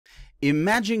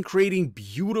Imagine creating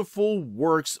beautiful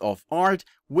works of art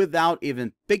without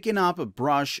even picking up a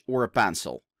brush or a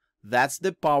pencil. That's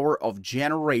the power of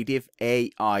generative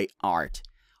AI art.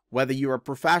 Whether you're a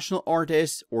professional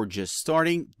artist or just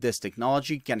starting, this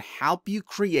technology can help you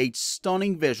create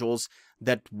stunning visuals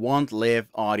that won't leave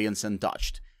audience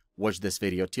untouched. Watch this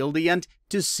video till the end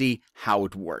to see how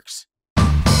it works.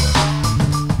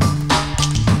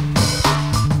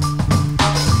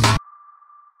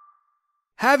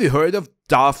 Have you heard of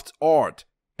DaftArt?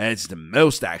 It's the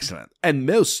most excellent and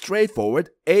most straightforward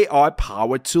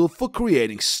AI-powered tool for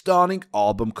creating stunning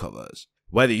album covers.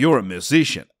 Whether you're a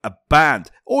musician, a band,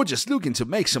 or just looking to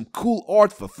make some cool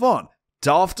art for fun,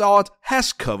 DaftArt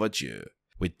has covered you.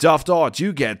 With DaftArt,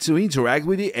 you get to interact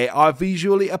with the AI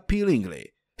visually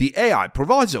appealingly. The AI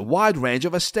provides a wide range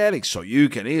of aesthetics so you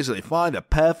can easily find the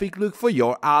perfect look for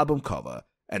your album cover.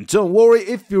 And don't worry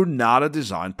if you're not a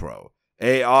design pro.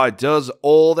 AI does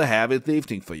all the heavy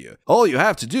lifting for you. All you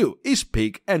have to do is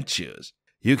pick and choose.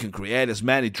 You can create as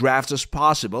many drafts as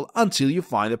possible until you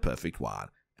find the perfect one.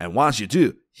 And once you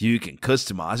do, you can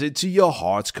customize it to your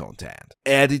heart's content.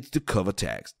 Edit the cover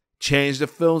text, change the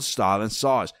font style and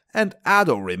size, and add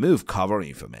or remove cover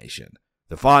information.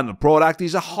 The final product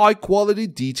is a high-quality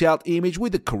detailed image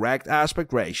with the correct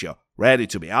aspect ratio, ready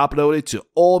to be uploaded to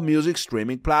all music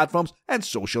streaming platforms and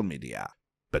social media.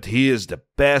 But here's the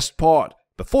best part.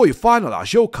 Before you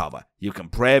finalize your cover, you can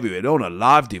preview it on a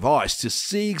live device to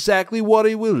see exactly what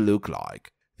it will look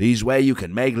like. This way you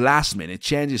can make last-minute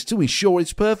changes to ensure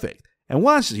it's perfect. And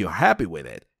once you're happy with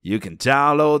it, you can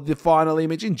download the final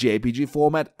image in JPG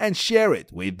format and share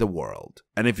it with the world.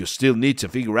 And if you still need to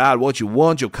figure out what you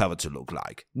want your cover to look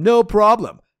like, no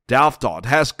problem. DaftArt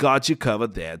has got you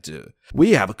covered there too.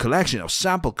 We have a collection of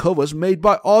sample covers made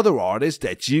by other artists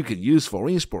that you can use for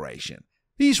inspiration.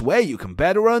 This way you can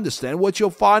better understand what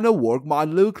your final work might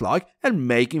look like and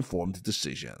make informed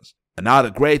decisions.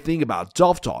 Another great thing about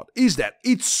DaftArt is that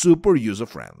it's super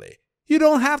user-friendly. You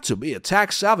don't have to be a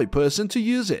tech-savvy person to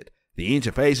use it. The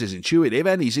interface is intuitive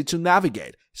and easy to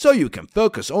navigate, so you can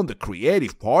focus on the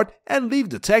creative part and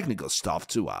leave the technical stuff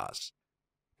to us.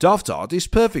 DaftArt is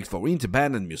perfect for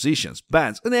independent musicians,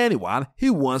 bands, and anyone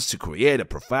who wants to create a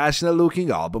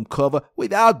professional-looking album cover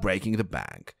without breaking the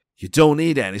bank. You don't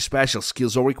need any special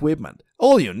skills or equipment.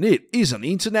 All you need is an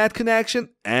internet connection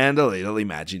and a little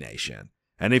imagination.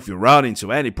 And if you run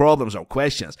into any problems or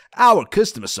questions, our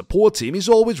customer support team is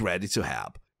always ready to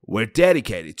help. We're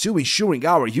dedicated to ensuring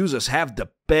our users have the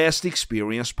best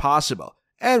experience possible,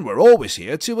 and we're always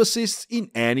here to assist in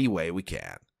any way we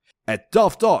can. At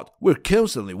DaftArt, we're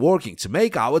constantly working to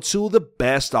make our tool the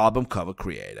best album cover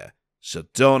creator. So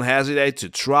don't hesitate to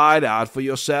try it out for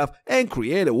yourself and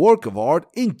create a work of art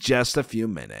in just a few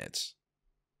minutes.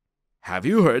 Have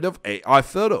you heard of AI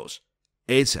Photos?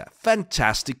 It's a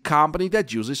fantastic company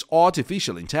that uses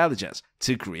artificial intelligence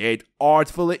to create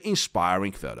artfully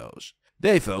inspiring photos.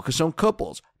 They focus on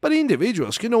couples, but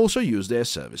individuals can also use their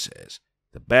services.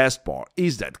 The best part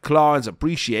is that clients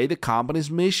appreciate the company's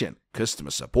mission,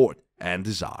 customer support, and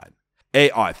design.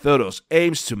 AI Photos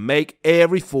aims to make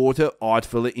every photo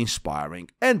artfully inspiring,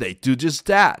 and they do just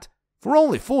that. For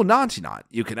only $4.99,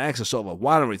 you can access over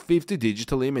 150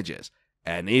 digital images,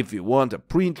 and if you want a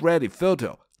print-ready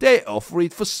photo, they offer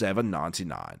it for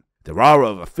 $7.99. There are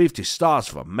over 50 styles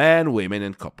for men, women,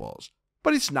 and couples.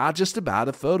 But it's not just about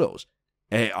the photos.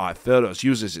 AI Photos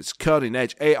uses its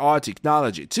cutting-edge AI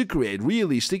technology to create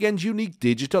realistic and unique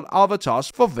digital avatars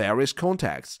for various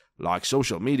contexts, like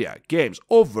social media, games,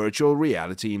 or virtual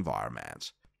reality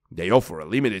environments. They offer a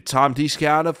limited time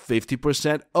discount of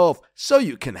 50% off, so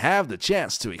you can have the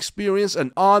chance to experience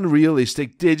an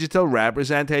unrealistic digital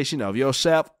representation of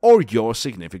yourself or your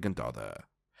significant other.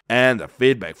 And the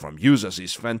feedback from users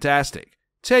is fantastic.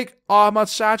 Take Ahmad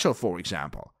Satchel for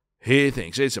example. He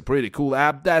thinks it's a pretty cool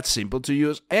app that's simple to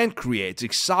use and creates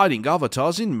exciting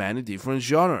avatars in many different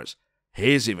genres.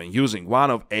 He's even using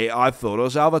one of AI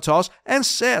Photos avatars and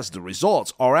says the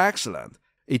results are excellent.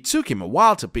 It took him a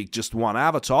while to pick just one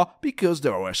avatar because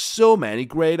there were so many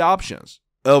great options.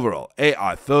 Overall,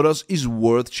 AI Photos is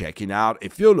worth checking out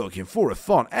if you're looking for a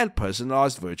fun and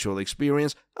personalized virtual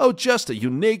experience or just a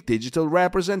unique digital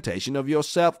representation of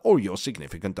yourself or your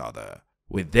significant other.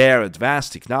 With their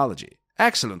advanced technology,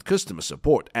 excellent customer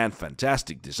support, and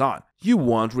fantastic design, you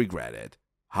won't regret it.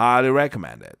 Highly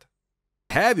recommend it.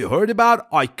 Have you heard about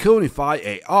Iconify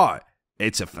AI?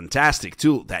 It's a fantastic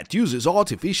tool that uses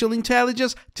artificial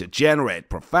intelligence to generate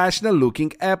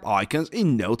professional-looking app icons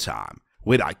in no time.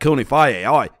 With Iconify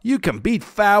AI, you can bid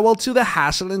farewell to the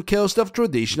hassle and cost of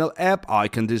traditional app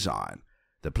icon design.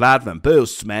 The platform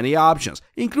boasts many options,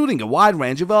 including a wide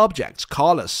range of objects,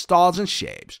 colors, styles, and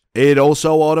shapes. It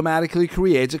also automatically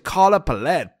creates a color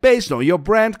palette based on your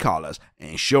brand colors,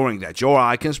 ensuring that your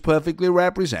icons perfectly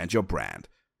represent your brand.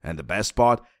 And the best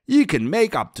part, you can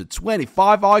make up to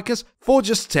 25 icons for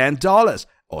just $10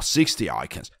 or 60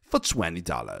 icons for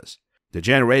 $20. The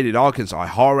generated icons are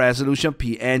high-resolution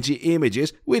PNG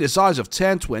images with a size of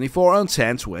 1024 on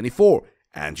 1024,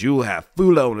 and you'll have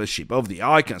full ownership of the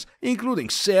icons, including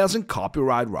sales and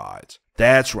copyright rights.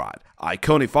 That's right,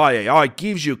 Iconify AI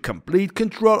gives you complete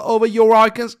control over your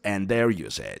icons and their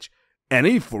usage. And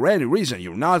if for any reason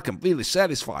you're not completely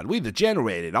satisfied with the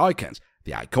generated icons,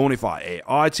 the Iconify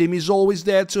AI team is always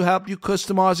there to help you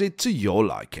customize it to your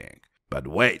liking. But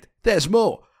wait, there's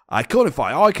more!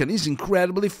 Iconify Icon is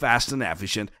incredibly fast and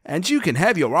efficient, and you can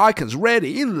have your icons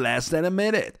ready in less than a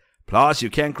minute. Plus, you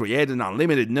can create an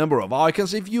unlimited number of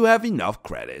icons if you have enough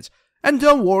credits. And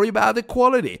don't worry about the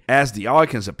quality, as the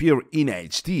icons appear in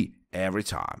HD every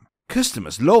time.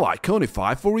 Customers love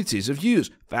Iconify for its ease of use,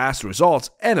 fast results,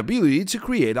 and ability to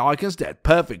create icons that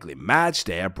perfectly match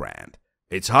their brand.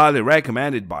 It's highly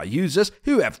recommended by users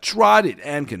who have tried it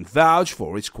and can vouch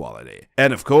for its quality.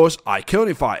 And of course,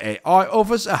 Iconify AI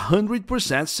offers a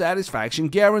 100% satisfaction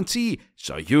guarantee,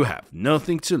 so you have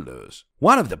nothing to lose.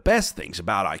 One of the best things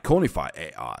about Iconify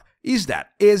AI is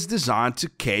that it's designed to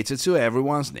cater to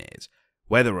everyone's needs.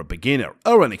 Whether a beginner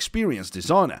or an experienced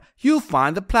designer, you'll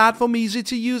find the platform easy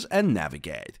to use and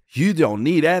navigate. You don't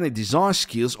need any design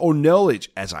skills or knowledge,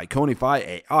 as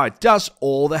Iconify AI does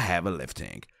all the heavy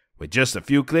lifting. With just a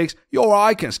few clicks, your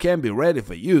icons can be ready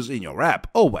for use in your app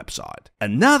or website.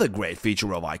 Another great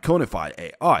feature of Iconify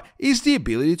AI is the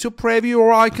ability to preview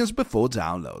your icons before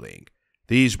downloading.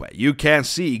 This way, you can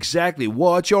see exactly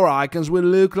what your icons will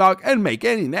look like and make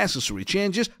any necessary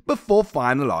changes before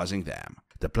finalizing them.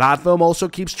 The platform also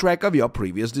keeps track of your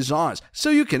previous designs, so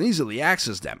you can easily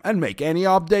access them and make any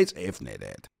updates if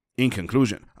needed. In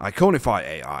conclusion, Iconify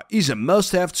AI is a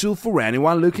must-have tool for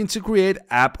anyone looking to create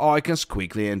app icons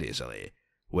quickly and easily.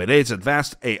 With its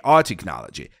advanced AI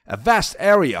technology, a vast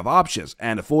area of options,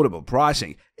 and affordable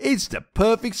pricing, it's the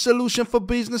perfect solution for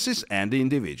businesses and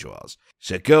individuals.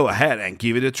 So go ahead and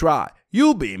give it a try.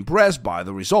 You'll be impressed by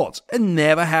the results and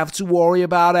never have to worry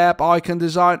about app icon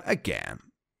design again.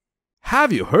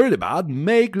 Have you heard about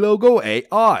Make Logo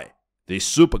AI? This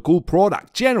super cool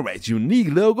product generates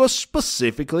unique logos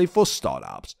specifically for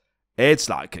startups. It's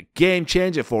like a game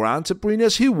changer for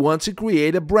entrepreneurs who want to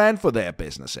create a brand for their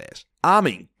businesses. I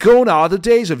mean, gone are the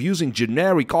days of using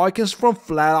generic icons from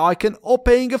Flaticon or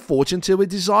paying a fortune to a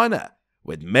designer.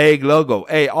 With Make Logo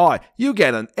AI, you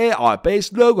get an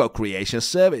AI-based logo creation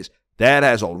service that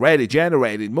has already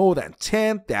generated more than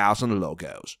 10,000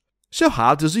 logos. So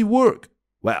how does it work?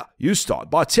 Well, you start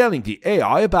by telling the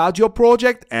AI about your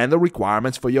project and the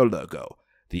requirements for your logo.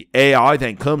 The AI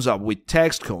then comes up with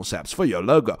text concepts for your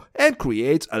logo and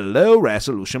creates a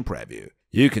low-resolution preview.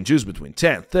 You can choose between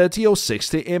 10, 30 or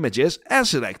 60 images and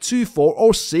select 2, 4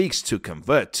 or 6 to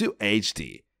convert to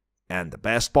HD. And the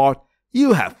best part?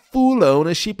 You have full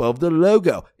ownership of the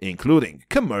logo, including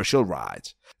commercial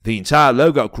rights. The entire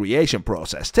logo creation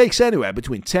process takes anywhere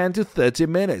between 10 to 30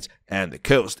 minutes, and the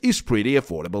cost is pretty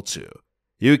affordable too.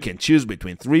 You can choose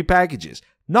between 3 packages,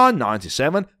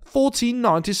 $9.97,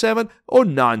 $14.97 or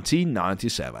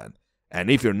 $19.97. And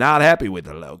if you're not happy with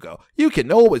the logo, you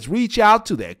can always reach out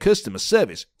to their customer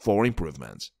service for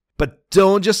improvements. But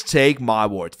don't just take my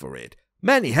word for it.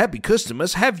 Many happy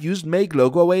customers have used Make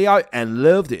Logo AI and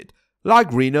loved it,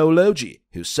 like Reno Logi,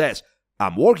 who says,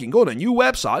 "I'm working on a new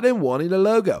website and wanted a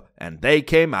logo, and they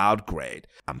came out great.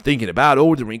 I'm thinking about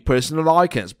ordering personal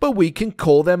icons, but we can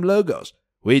call them logos.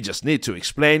 We just need to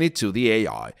explain it to the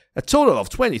AI. A total of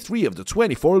 23 of the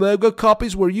 24 logo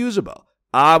copies were usable.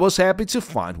 I was happy to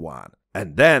find one."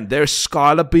 And then there's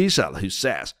Skylar Bissell, who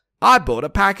says, "I bought a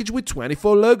package with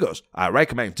 24 logos. I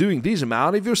recommend doing this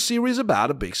amount if you're serious about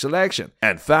a big selection,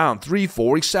 and found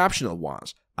 3-4 exceptional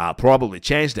ones. I'll probably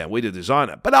change them with a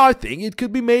designer, but I think it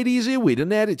could be made easier with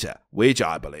an editor, which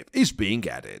I believe is being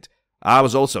added." I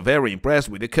was also very impressed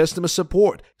with the customer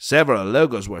support. Several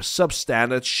logos were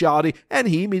substandard, shoddy, and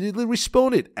he immediately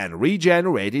responded and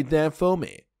regenerated them for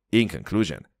me. In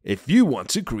conclusion, if you want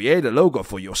to create a logo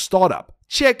for your startup,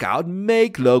 check out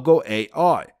Make Logo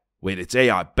AI. With its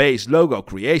AI-based logo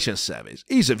creation service,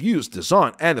 ease of use,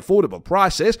 design, and affordable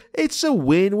prices, it's a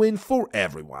win-win for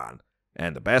everyone.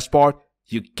 And the best part?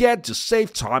 You get to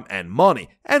save time and money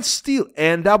and still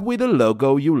end up with a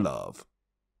logo you love.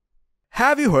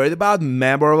 Have you heard about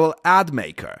Memorable Ad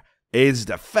Maker? It's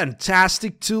the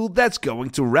fantastic tool that's going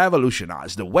to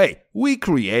revolutionize the way we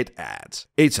create ads.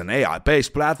 It's an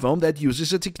AI-based platform that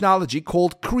uses a technology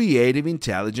called Creative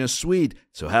Intelligence Suite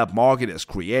to help marketers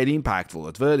create impactful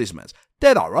advertisements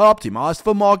that are optimized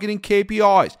for marketing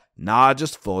KPIs, not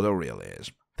just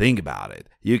photorealism. Think about it.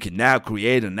 You can now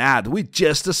create an ad with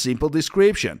just a simple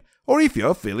description. Or if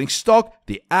you're feeling stuck,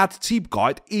 the ad tip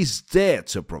guide is there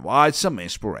to provide some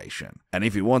inspiration. And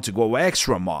if you want to go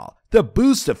extra mile, the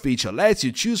Booster feature lets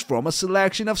you choose from a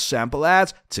selection of sample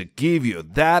ads to give you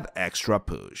that extra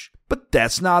push. But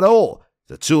that's not all.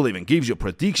 The tool even gives you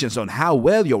predictions on how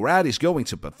well your ad is going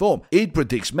to perform. It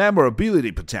predicts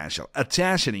memorability potential,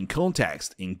 attention in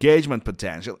context, engagement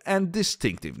potential, and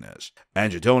distinctiveness.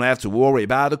 And you don't have to worry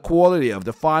about the quality of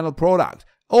the final product.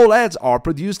 All ads are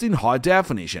produced in high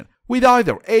definition with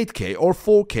either 8K or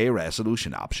 4K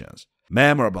resolution options.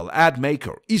 Memorable Ad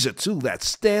Maker is a tool that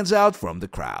stands out from the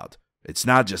crowd. It's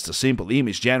not just a simple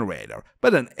image generator,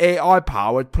 but an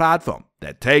AI-powered platform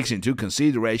that takes into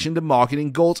consideration the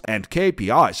marketing goals and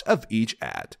KPIs of each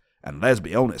ad. And let's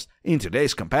be honest, in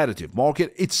today's competitive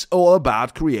market, it's all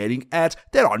about creating ads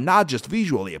that are not just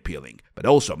visually appealing, but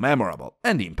also memorable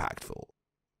and impactful.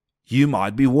 You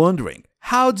might be wondering,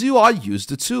 how do I use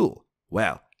the tool?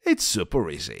 Well, it's super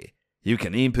easy. You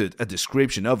can input a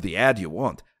description of the ad you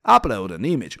want, upload an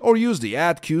image, or use the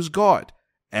ad cues guide.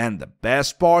 And the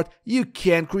best part, you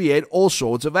can create all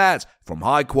sorts of ads, from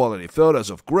high-quality photos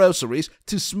of groceries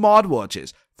to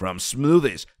smartwatches, from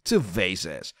smoothies to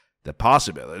vases. The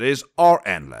possibilities are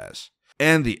endless.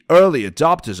 And the early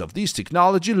adopters of this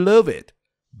technology love it.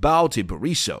 Bauti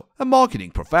Bariso, a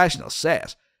marketing professional,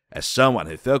 says, "As someone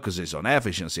who focuses on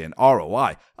efficiency and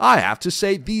ROI, I have to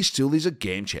say this tool is a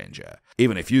game changer.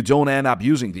 Even if you don't end up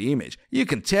using the image, you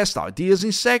can test ideas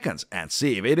in seconds and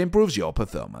see if it improves your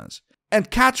performance." And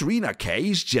Katrina K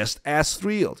is just as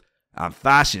thrilled. "I'm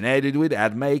fascinated with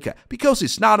AdMaker because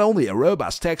it's not only a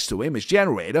robust text-to-image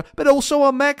generator, but also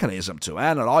a mechanism to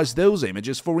analyze those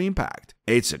images for impact.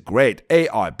 It's a great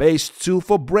AI-based tool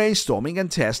for brainstorming and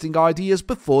testing ideas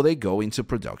before they go into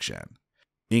production."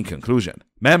 In conclusion,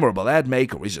 Memorable Ad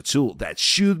Maker is a tool that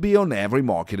should be on every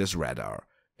marketer's radar.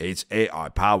 It's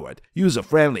AI-powered,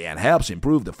 user-friendly, and helps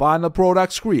improve the final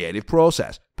product's creative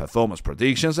process, performance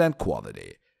predictions, and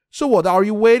quality. So what are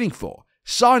you waiting for?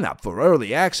 Sign up for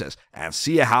early access and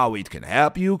see how it can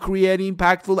help you create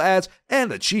impactful ads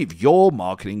and achieve your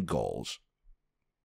marketing goals.